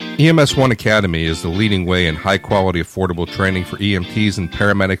EMS1 Academy is the leading way in high-quality, affordable training for EMTs and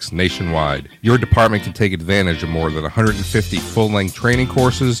paramedics nationwide. Your department can take advantage of more than 150 full-length training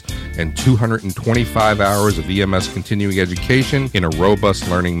courses and 225 hours of EMS continuing education in a robust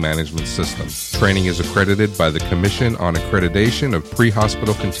learning management system. Training is accredited by the Commission on Accreditation of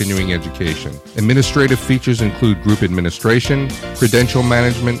Pre-Hospital Continuing Education. Administrative features include group administration, credential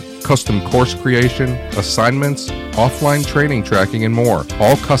management, custom course creation, assignments, offline training tracking, and more,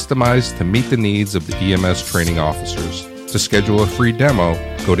 all customized to meet the needs of the EMS training officers. To schedule a free demo,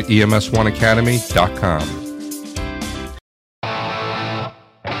 go to EMS1Academy.com.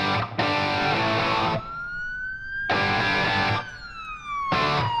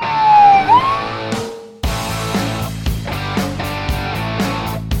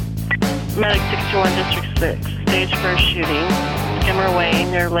 Medic 61 District 6, stage first shooting. Skimmer Way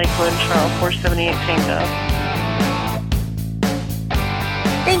near Lakeland, Charles 478 Tango.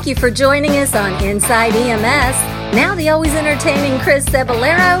 Thank you for joining us on Inside EMS. Now the always entertaining Chris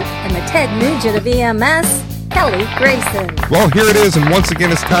Cebollero and the Ted Nugent of EMS, Kelly Grayson. Well, here it is, and once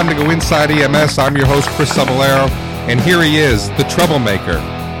again it's time to go Inside EMS. I'm your host, Chris Cebollero, and here he is, the troublemaker.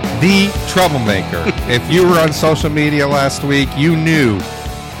 The troublemaker. If you were on social media last week, you knew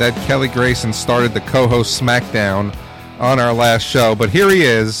that Kelly Grayson started the co-host SmackDown on our last show, but here he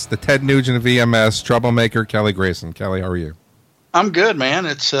is, the Ted Nugent of EMS, troublemaker Kelly Grayson. Kelly, how are you? I'm good, man.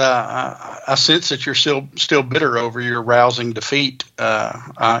 It's I sense that you're still bitter over your rousing defeat in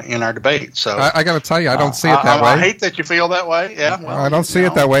our debate. So I got to tell you, I don't see it that way. I hate that you feel that way. Yeah, well, I don't see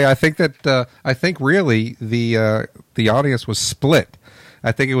it that way. I think that really the audience was split.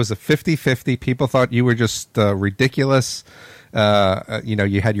 I think it was a 50-50. People thought you were just ridiculous.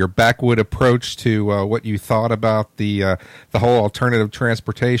 You had your backwood approach to what you thought about the whole alternative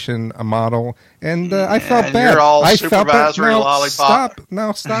transportation model, and I felt bad. You're all I supervisory lollipop.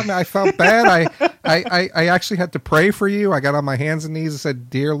 Stop me! I felt bad. I actually had to pray for you. I got on my hands and knees and said,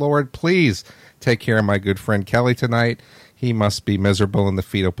 "Dear Lord, please take care of my good friend Kelly tonight. He must be miserable in the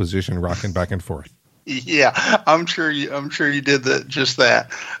fetal position, rocking back and forth." Yeah, I'm sure you did just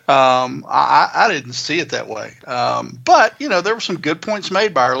that. I didn't see it that way. But there were some good points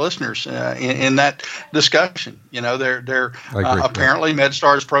made by our listeners in that discussion. They're apparently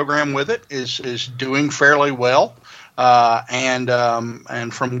MedStar's program with it is doing fairly well. And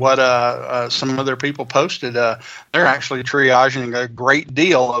from what some other people posted, they're actually triaging a great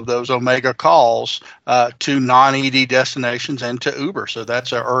deal of those Omega calls to non-ED destinations and to Uber. So that's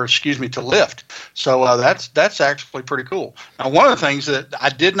to Lyft. So that's actually pretty cool. Now, one of the things that I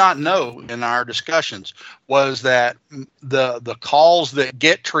did not know in our discussions was that the calls that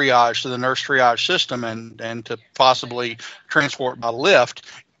get triaged to the nurse triage system and to possibly transport by Lyft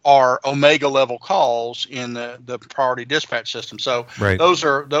are Omega level calls in the priority dispatch system. So right. Those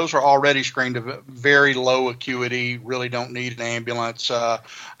are already screened to very low acuity, really don't need an ambulance. I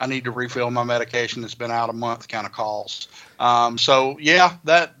need to refill my medication that's been out a month kind of calls. So yeah,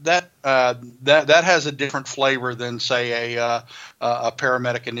 that has a different flavor than say a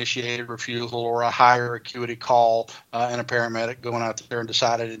paramedic initiated refusal or a higher acuity call and a paramedic going out there and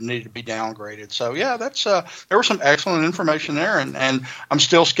decided it needed to be downgraded. So yeah, that's there was some excellent information there, and I'm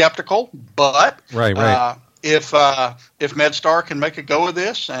still skeptical, but right. If MedStar can make a go of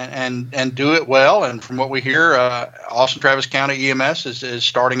this and do it well, and from what we hear, Austin Travis County EMS is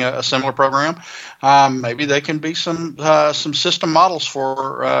starting a similar program. Maybe they can be some system models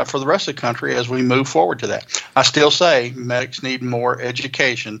for the rest of the country as we move forward to that. I still say medics need more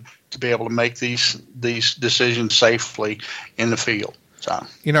education to be able to make these decisions safely in the field. So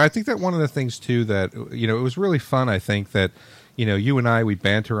I think that one of the things too that it was really fun. I think that. You and I, we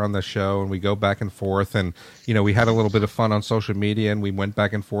banter on the show and we go back and forth, and, we had a little bit of fun on social media and we went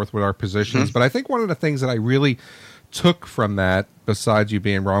back and forth with our positions. Mm-hmm. But I think one of the things that I really took from that, besides you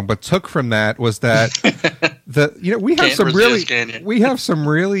being wrong, was that we have some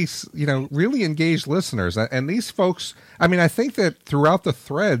really engaged listeners. And these folks, I think that throughout the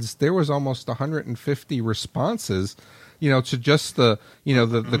threads, there was almost 150 responses to just the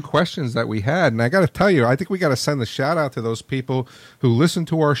questions that we had. And I got to tell you, I think we got to send the shout out to those people who listen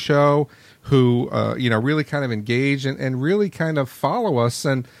to our show, who, really kind of engage and really kind of follow us.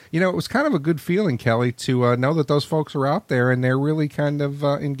 And, it was kind of a good feeling, Kelly, to know that those folks are out there and they're really kind of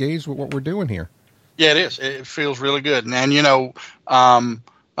engaged with what we're doing here. Yeah, it is. It feels really good. And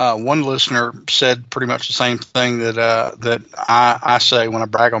one listener said pretty much the same thing that I say when I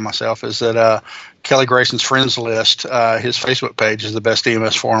brag on myself, is that Kelly Grayson's friends list, his Facebook page, is the best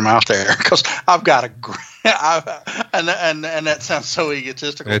EMS forum out there, because I've got And that sounds so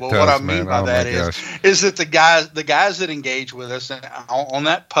egotistical. But Does, what I mean man. by that is that the guys that engage with us on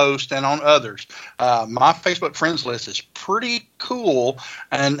that post and on others, my Facebook friends list is pretty cool,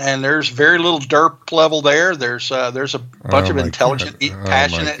 and there's very little derp level there. There's a bunch of intelligent,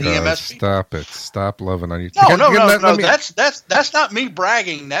 passionate EMS people. Stop loving on you. No. That's not me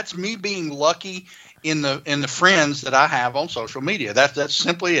bragging. That's me being lucky in the friends that I have on social media. That's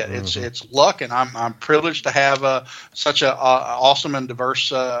simply it. Mm-hmm. It's luck, and I'm privileged to have such a awesome and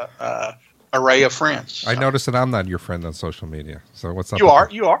diverse array of friends. So. I noticed that I'm not your friend on social media. So what's up? You are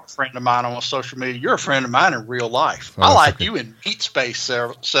a friend of mine on social media. You're a friend of mine in real life. I like you in meat space,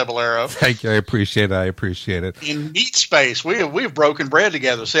 Ceballero. Thank you. I appreciate it. In meat space, we've broken bread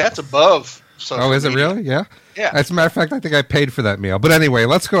together. See, that's above social media. Oh, is it really? Yeah. Yeah. As a matter of fact, I think I paid for that meal. But anyway,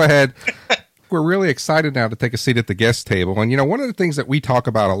 let's go ahead. We're really excited now to take a seat at the guest table. And, one of the things that we talk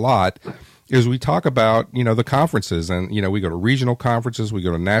about a lot is we talk about, the conferences. And, we go to regional conferences, we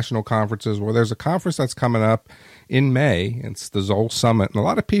go to national conferences. Well, there's a conference that's coming up in May. It's the ZOLL Summit. And a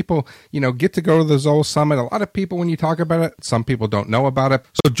lot of people, get to go to the ZOLL Summit. A lot of people, when you talk about it, some people don't know about it.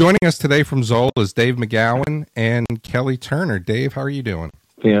 So joining us today from ZOLL is Dave McGowan and Kelly Turner. Dave, how are you doing?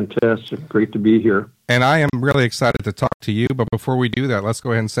 Fantastic. Great to be here. And I am really excited to talk to you. But before we do that, let's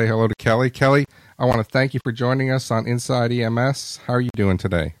go ahead and say hello to Kelly. Kelly, I want to thank you for joining us on Inside EMS. How are you doing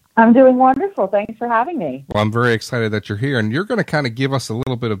today? I'm doing wonderful. Thanks for having me. Well, I'm very excited that you're here. And you're going to kind of give us a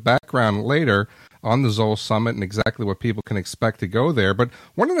little bit of background later on the ZOLL Summit and exactly what people can expect to go there. But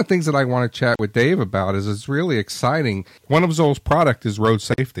one of the things that I want to chat with Dave about is it's really exciting. One of ZOLL's product is road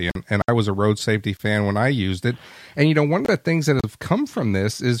safety, and I was a road safety fan when I used it. And, one of the things that have come from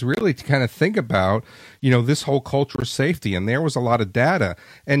this is really to kind of think about, this whole culture of safety. And there was a lot of data.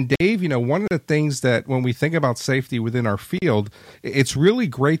 And Dave, one of the things that when we think about safety within our field, it's really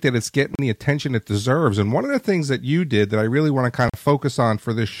great that it's getting the attention it deserves. And one of the things that you did that I really want to kind of focus on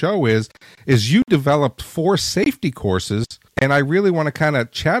for this show is you developed 4 safety courses, and I really want to kind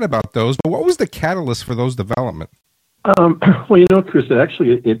of chat about those. But what was the catalyst for those development? Well, Chris,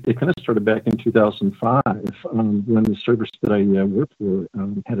 it kind of started back in 2005 when the service that I worked for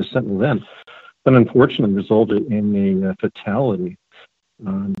had a Sentinel event that unfortunately resulted in a fatality.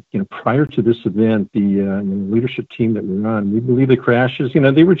 Prior to this event, the leadership team that we're on, we believe the crashes,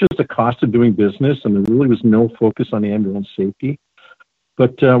 they were just a cost of doing business, and there really was no focus on ambulance safety.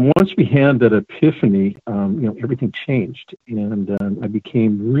 But once we had that epiphany, everything changed, and I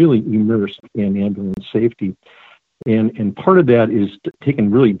became really immersed in ambulance safety. And part of that is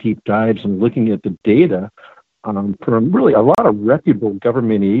taking really deep dives and looking at the data from really a lot of reputable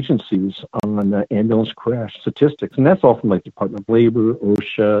government agencies on ambulance crash statistics. And that's all from like Department of Labor,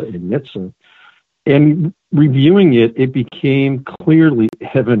 OSHA, and NHTSA. And reviewing it, it became clearly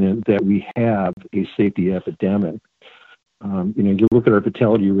evident that we have a safety epidemic. You look at our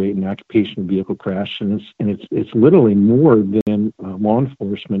fatality rate in occupational vehicle crash, and it's literally more than law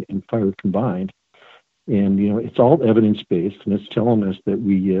enforcement and fire combined. And it's all evidence based, and it's telling us that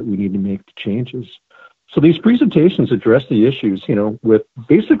we need to make the changes. So these presentations address the issues, with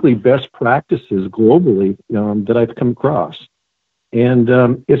basically best practices globally that I've come across. And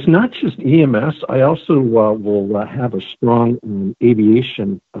it's not just EMS. I also will have a strong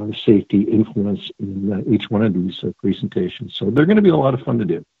aviation safety influence in each one of these presentations. So they're going to be a lot of fun to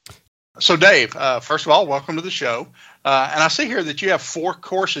do. So, Dave, first of all, welcome to the show. And I see here that you have 4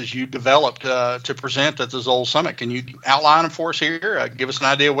 courses you developed to present at the ZOLL Summit. Can you outline them for us here? Give us an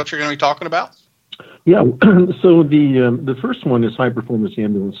idea of what you're going to be talking about? Yeah, so the first one is high-performance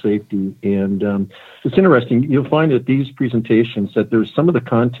ambulance safety, and it's interesting. You'll find at these presentations that there's some of the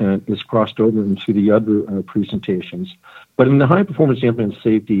content is crossed over into the other presentations. But in the high-performance ambulance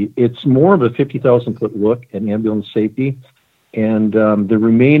safety, it's more of a 50,000-foot look at ambulance safety, and the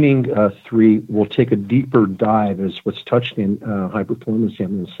remaining 3 will take a deeper dive as what's touched in high-performance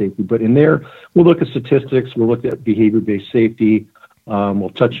ambulance safety. But in there, we'll look at statistics, we'll look at behavior-based safety, we'll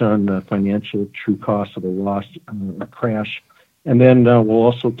touch on financial true cost of a lost crash, and then we'll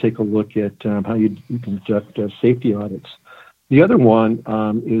also take a look at how you conduct safety audits. The other one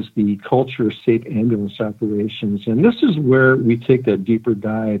is the culture of safe ambulance operations, and this is where we take that deeper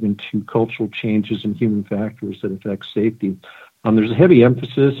dive into cultural changes and human factors that affect safety. There's a heavy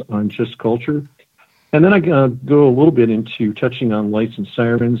emphasis on just culture, and then I go a little bit into touching on lights and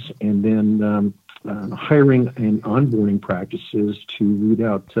sirens, and then hiring and onboarding practices to weed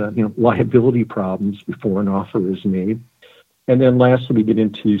out liability problems before an offer is made. And then lastly, we get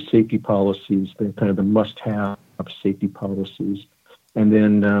into safety policies, the kind of the must-have safety policies. And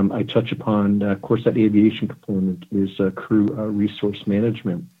then I touch upon, of course, that aviation component is crew resource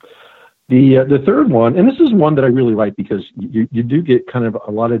management. The third one, and this is one that I really like because you do get kind of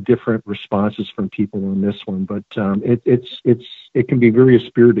a lot of different responses from people on this one, but it can be very a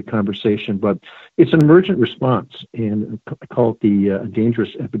spirited conversation. But it's an emergent response, and I call it the dangerous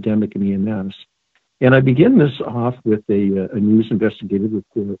epidemic in EMS. And I begin this off with a news investigative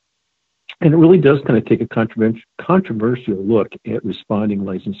report. And it really does kind of take a controversial look at responding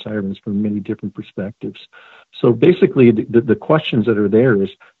lights and sirens from many different perspectives. So basically, the questions that are there is,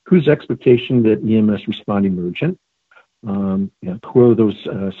 whose expectation that EMS respond emergent? Who are those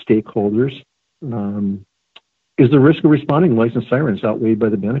stakeholders? Is the risk of responding lights and sirens outweighed by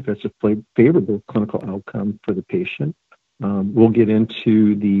the benefits of favorable clinical outcome for the patient? We'll get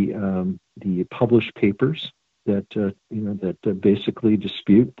into the published papers that basically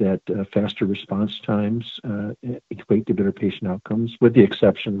dispute that faster response times equate to better patient outcomes, with the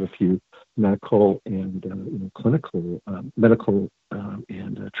exception of a few medical and medical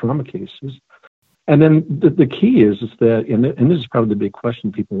and trauma cases. And then the key is that, and this is probably the big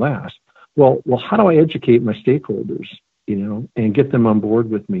question people ask, well, how do I educate my stakeholders, and get them on board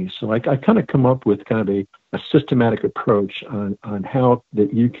with me? So I kind of come up with kind of a systematic approach on how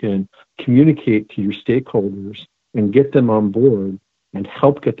that you can communicate to your stakeholders and get them on board and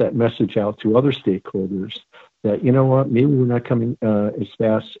help get that message out to other stakeholders that, maybe we're not coming as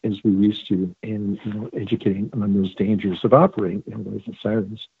fast as we used to in educating on those dangers of operating lights and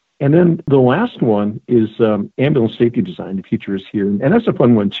sirens. And then the last one is ambulance safety design. The future is here. And that's a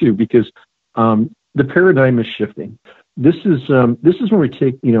fun one too, because the paradigm is shifting. This is when we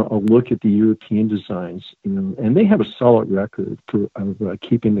take a look at the European designs, and they have a solid record of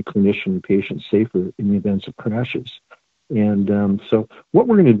keeping the clinician and patient safer in the events of crashes. And so what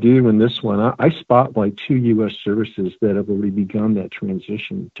we're going to do in this one, I spotlight 2 U.S. services that have already begun that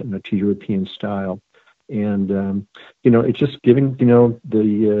transition to European style. And it's just giving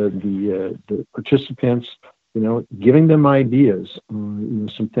the participants, giving them ideas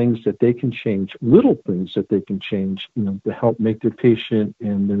on some things that they can change, little things that they can change, to help make their patient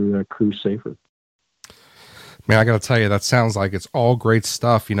and their crew safer. Man, I got to tell you, that sounds like it's all great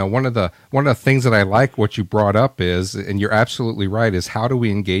stuff. One of the things that I like what you brought up is, and you're absolutely right, is how do we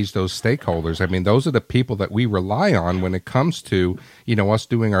engage those stakeholders? I mean, those are the people that we rely on when it comes to, us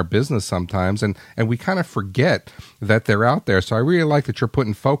doing our business sometimes, and we kind of forget that they're out there. So I really like that you're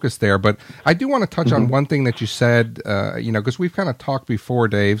putting focus there. But I do want to touch on one thing that you said, because we've kind of talked before,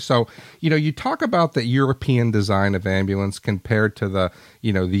 Dave. So, you talk about the European design of ambulance compared to the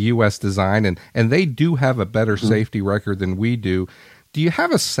U.S. design, and they do have a better safety record than we do. Do you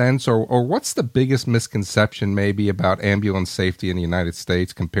have a sense, or what's the biggest misconception maybe about ambulance safety in the United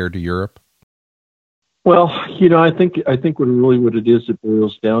States compared to Europe? Well, I think what it is, it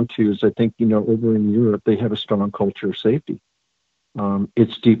boils down to is I think, over in Europe, they have a strong culture of safety.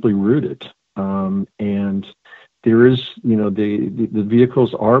 It's deeply rooted. And there is, the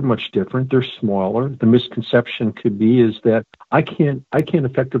vehicles are much different. They're smaller. The misconception could be is that I can't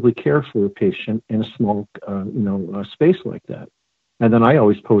effectively care for a patient in a small, space like that. And then I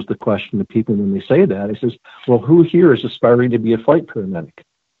always pose the question to people when they say that. I says, well, who here is aspiring to be a flight paramedic?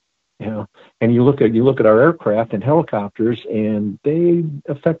 And you look at our aircraft and helicopters, and they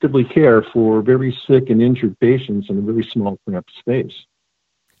effectively care for very sick and injured patients in a very small, cramped space.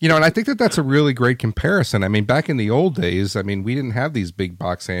 And I think that's a really great comparison. I mean, back in the old days, we didn't have these big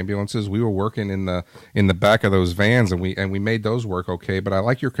box ambulances. We were working in the back of those vans, and we made those work okay. But I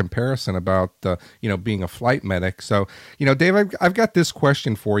like your comparison about being a flight medic. So, Dave, I've got this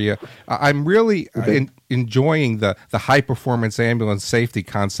question for you. I'm really enjoying the high performance ambulance safety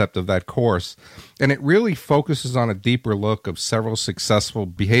concept of that course, and it really focuses on a deeper look of several successful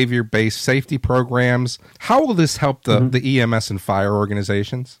behavior based safety programs. How will this help the EMS and fire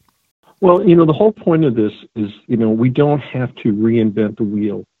organizations? Well, the whole point of this is, we don't have to reinvent the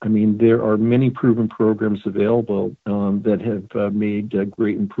wheel. There are many proven programs available that have made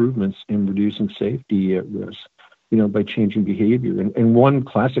great improvements in reducing safety at risk, by changing behavior. And one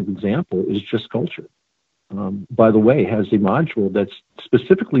classic example is Just Culture. By the way, has a module that's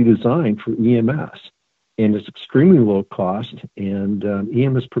specifically designed for EMS, and it's extremely low cost. And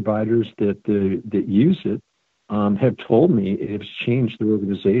EMS providers that use it have told me it's changed their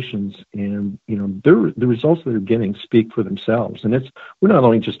organizations, and the results that they're getting speak for themselves. And we're not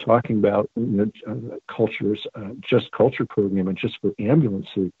only just talking about culture's Just Culture program and just for ambulance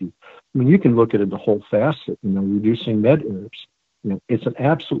safety. You can look at it the whole facet. Reducing med errors. It's an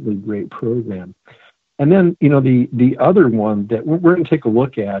absolutely great program. And then, the other one that we're going to take a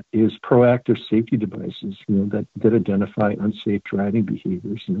look at is proactive safety devices, that identify unsafe driving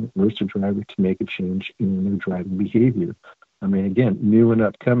behaviors, alert a driver to make a change in their driving behavior. I mean, again, new and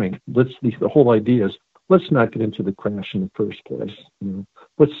upcoming. The whole idea is let's not get into the crash in the first place.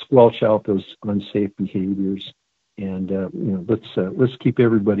 Let's squelch out those unsafe behaviors, and let's keep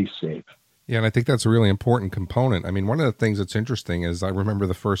everybody safe. Yeah, and I think that's a really important component. I mean, one of the things that's interesting is I remember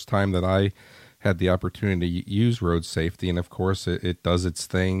the first time that I had the opportunity to use road safety, and of course it does its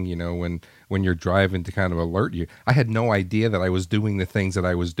thing, when you're driving to kind of alert you. I had no idea that I was doing the things that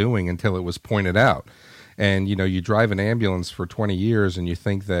I was doing until it was pointed out. And, you drive an ambulance for 20 years and you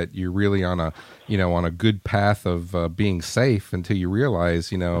think that you're really on a good path of being safe until you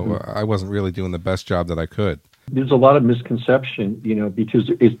realize, I wasn't really doing the best job that I could. There's a lot of misconception,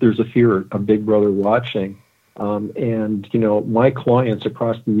 because there's a fear of Big Brother watching. And my clients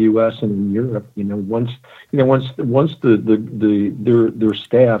across the U.S. and in Europe, once their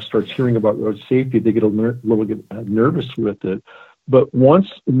staff starts hearing about road safety, they get a little bit nervous with it. But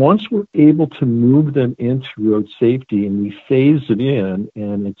once we're able to move them into road safety and we phase it in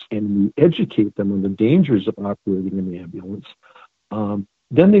and we educate them on the dangers of operating an ambulance,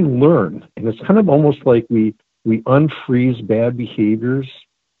 then they learn. And it's kind of almost like we unfreeze bad behaviors,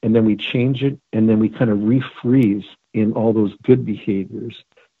 and then we change it, and then we kind of refreeze in all those good behaviors.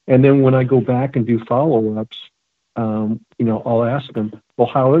 And then when I go back and do follow-ups, I'll ask them, well,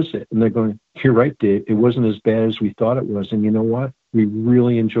 how is it? And they're going, you're right, Dave. It wasn't as bad as we thought it was. And you know what? We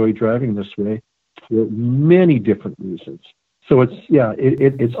really enjoy driving this way for many different reasons. So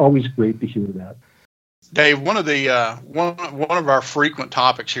it's always great to hear that. Dave, one of our frequent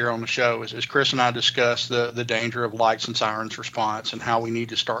topics here on the show is Chris and I discuss the danger of lights and sirens response and how we need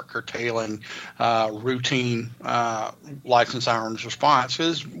to start curtailing routine lights and sirens response.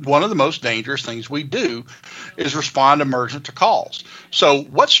 Because one of the most dangerous things we do is respond emergent to calls. So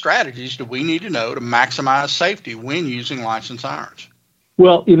what strategies do we need to know to maximize safety when using lights and sirens?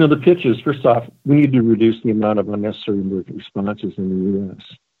 Well, the pitch is, first off, we need to reduce the amount of unnecessary emergency responses in the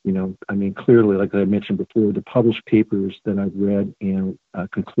U.S. Clearly, like I mentioned before, the published papers that I've read and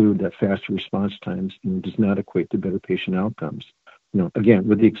conclude that faster response times does not equate to better patient outcomes. Again,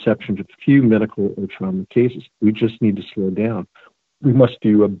 with the exception of a few medical or trauma cases, we just need to slow down. We must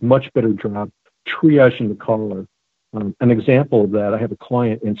do a much better job triaging the caller. An example of that, I have a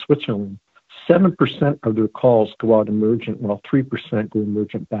client in Switzerland. 7% of their calls go out emergent, while 3% go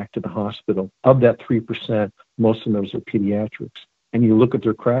emergent back to the hospital. Of that 3%, most of those are pediatrics. And you look at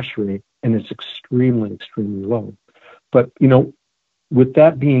their crash rate, and it's extremely, extremely low. But with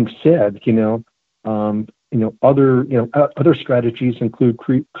that being said, other strategies include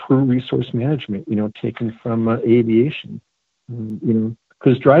crew resource management. Taken from aviation,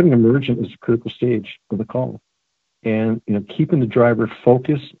 because driving emergent is a critical stage of the call, and keeping the driver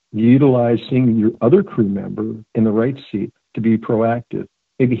focused, utilizing your other crew member in the right seat to be proactive.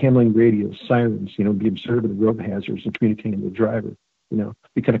 Maybe handling radios, sirens, be observant of road hazards and communicating with the driver.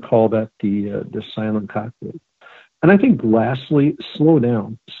 We kind of call that the silent cockpit. And I think lastly, slow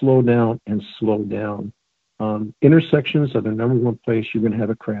down. Intersections are the number one place you're going to have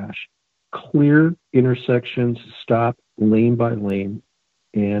a crash. Clear intersections, stop lane by lane.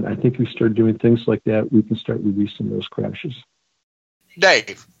 And I think if we start doing things like that, we can start reducing those crashes.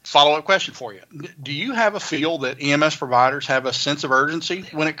 Dave, follow-up question for you. Do you have a feel that EMS providers have a sense of urgency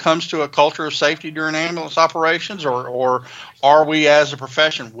when it comes to a culture of safety during ambulance operations, or are we as a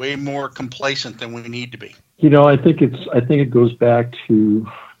profession way more complacent than we need to be? I think it goes back to,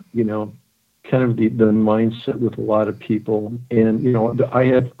 kind of the mindset with a lot of people. And,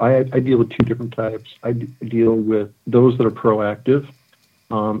 I deal with two different types. I deal with those that are proactive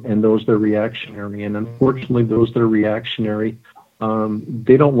and those that are reactionary. And unfortunately, those that are reactionary,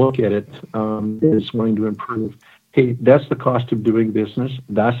 they don't look at it as wanting to improve. Hey, that's the cost of doing business.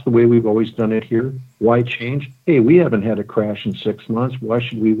 That's the way we've always done it here. Why change? Hey, we haven't had a crash in 6 months. Why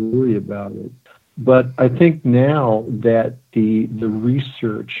should we worry about it? But I think now that the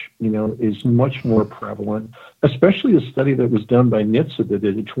research, is much more prevalent, especially a study that was done by NHTSA that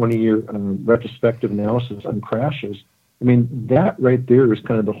did a 20-year retrospective analysis on crashes. I mean, that right there is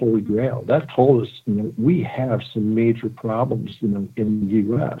kind of the holy grail. That told us, we have some major problems, in the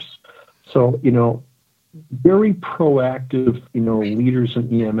U.S. So, very proactive, leaders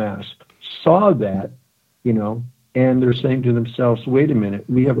in EMS saw that, and they're saying to themselves, wait a minute,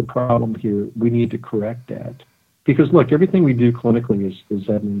 we have a problem here. We need to correct that. Because, look, everything we do clinically is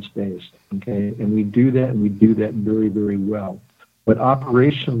evidence-based, okay? And we do that very, very well. But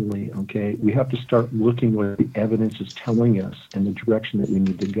operationally, okay, we have to start looking what the evidence is telling us and the direction that we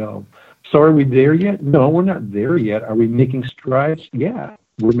need to go. So are we there yet? No, we're not there yet. Are we making strides? Yeah,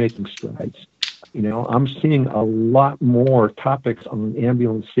 we're making strides. I'm seeing a lot more topics on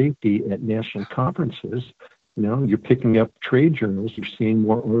ambulance safety at national conferences. You're picking up trade journals. You're seeing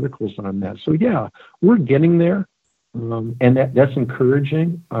more articles on that. So, yeah, we're getting there. And that's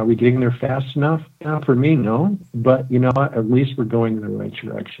encouraging. Are we getting there fast enough? For me, no. But, at least we're going in the right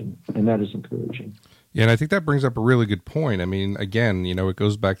direction. And that is encouraging. Yeah, and I think that brings up a really good point. I mean, again, it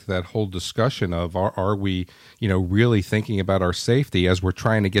goes back to that whole discussion of are we, really thinking about our safety as we're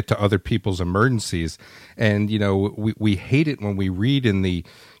trying to get to other people's emergencies. And, we hate it when we read in the,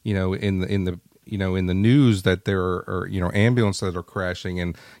 in the news that there are, ambulances that are crashing,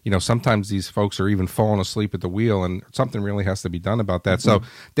 and, sometimes these folks are even falling asleep at the wheel, and something really has to be done about that. Mm-hmm. So,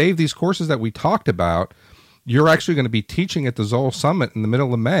 Dave, these courses that we talked about, you're actually going to be teaching at the ZOLL Summit in the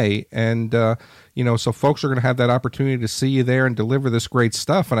middle of May, and so folks are going to have that opportunity to see you there and deliver this great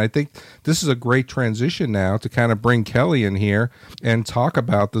stuff. And I think this is a great transition now to kind of bring Kelly in here and talk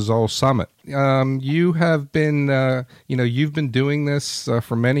about the ZOLL Summit. You have been, you've been doing this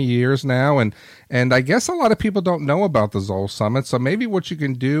for many years now, and I guess a lot of people don't know about the ZOLL Summit. So maybe what you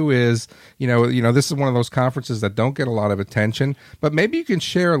can do is, this is one of those conferences that don't get a lot of attention, but maybe you can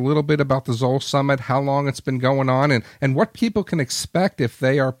share a little bit about the ZOLL Summit, how long it's been going on, and what people can expect if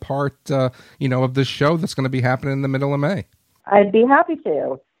they are part, of this show that's going to be happening in the middle of May. I'd be happy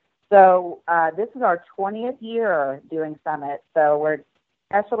to. So this is our 20th year doing Summit, so we're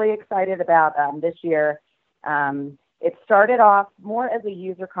especially excited about this year. It started off more as a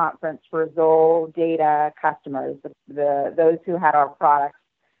user conference for ZOLL data customers, those who had our products,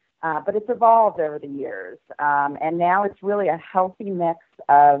 but it's evolved over the years. And now it's really a healthy mix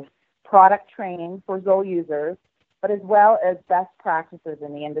of product training for ZOLL users, but as well as best practices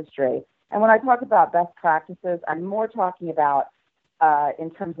in the industry. And when I talk about best practices, I'm more talking about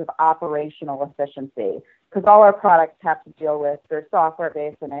in terms of operational efficiency, because all our products have to deal with, they're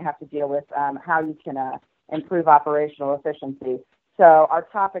software-based, and they have to deal with how you can improve operational efficiency. So our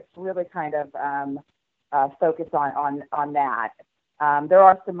topics really kind of focus on that. There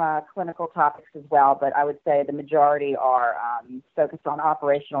are some clinical topics as well, but I would say the majority are focused on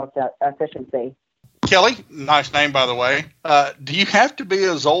operational efficiency. Kelly, nice name, by the way. Do you have to be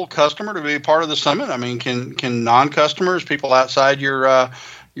a ZOLL customer to be a part of the summit? I mean, can non-customers, people outside your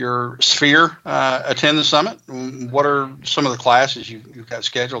sphere, attend the summit? What are some of the classes you've got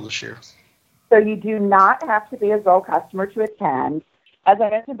scheduled this year? So you do not have to be a ZOLL customer to attend. As I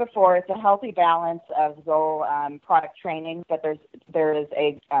mentioned before, it's a healthy balance of ZOLL product training, but there is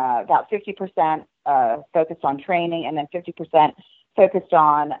about 50% focused on training, and then 50% focused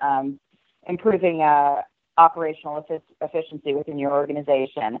on improving operational efficiency within your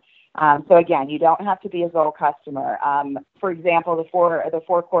organization. So again, you don't have to be a ZOLL customer. For example, the four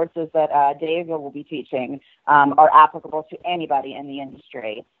courses that Dave will be teaching are applicable to anybody in the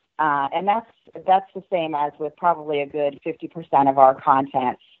industry. And that's the same as with probably a good 50% of our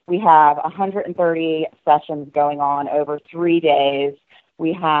content. We have 130 sessions going on over 3 days.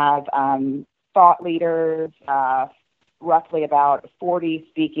 We have thought leaders, roughly about 40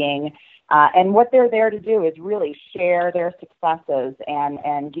 speaking. And what they're there to do is really share their successes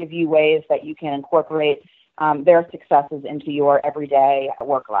and give you ways that you can incorporate their successes into your everyday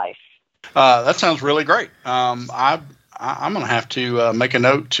work life. That sounds really great. I'm going to have to make a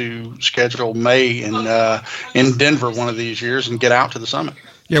note to schedule May in Denver one of these years and get out to the summit.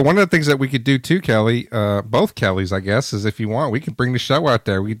 Yeah, one of the things that we could do too, Kelly, both Kellys, I guess, is if you want, we could bring the show out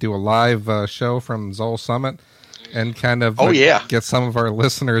there. We could do a live show from ZOLL Summit and kind of get some of our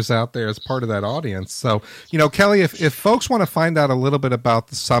listeners out there as part of that audience. So, Kelly, if folks want to find out a little bit about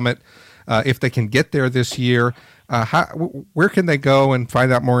the summit, if they can get there this year, where can they go and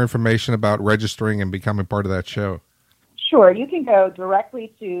find out more information about registering and becoming part of that show? Sure. You can go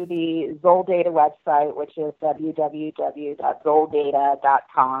directly to the ZOLL Data website, which is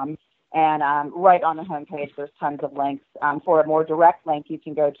www.zolldata.com. And right on the homepage, there's tons of links. For a more direct link, you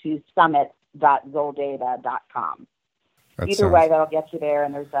can go to summit.zolldata.com. Either way, that'll get you there,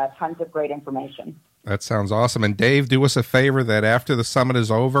 and there's tons of great information. That sounds awesome. And Dave, do us a favor that after the summit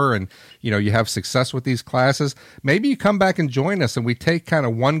is over and, you have success with these classes, maybe you come back and join us and we take kind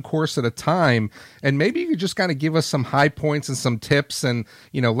of one course at a time. And maybe you could just kind of give us some high points and some tips and,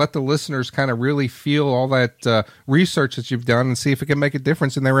 let the listeners kind of really feel all that research that you've done and see if it can make a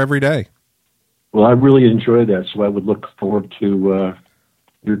difference in their everyday. Well, I really enjoyed that. So I would look forward to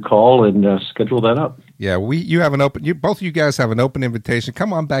your call and schedule that up. Yeah, both of you guys have an open invitation.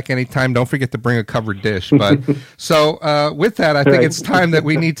 Come on back anytime. Don't forget to bring a covered dish. But so with that, I think it's time that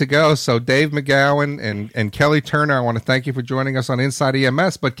we need to go. So Dave McGowan and Kelly Turner, I want to thank you for joining us on Inside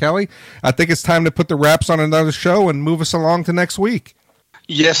EMS. But Kelly, I think it's time to put the wraps on another show and move us along to next week.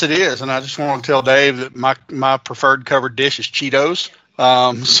 Yes, it is. And I just want to tell Dave that my preferred covered dish is Cheetos.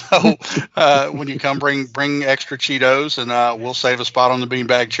 So when you come, bring extra Cheetos, and we'll save a spot on the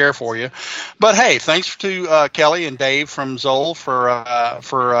beanbag chair for you. But hey, thanks to Kelly and Dave from ZOLL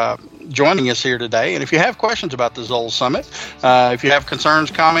for joining us here today. And if you have questions about the ZOLL Summit, if you have concerns,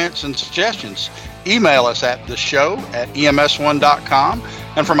 comments, and suggestions, email us at theShow@EMS1.com.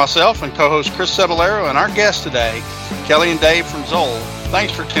 And for myself and co-host Chris Ceballero and our guest today, Kelly and Dave from ZOLL,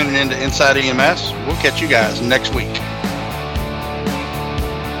 thanks for tuning in to Inside EMS. We'll catch you guys next week.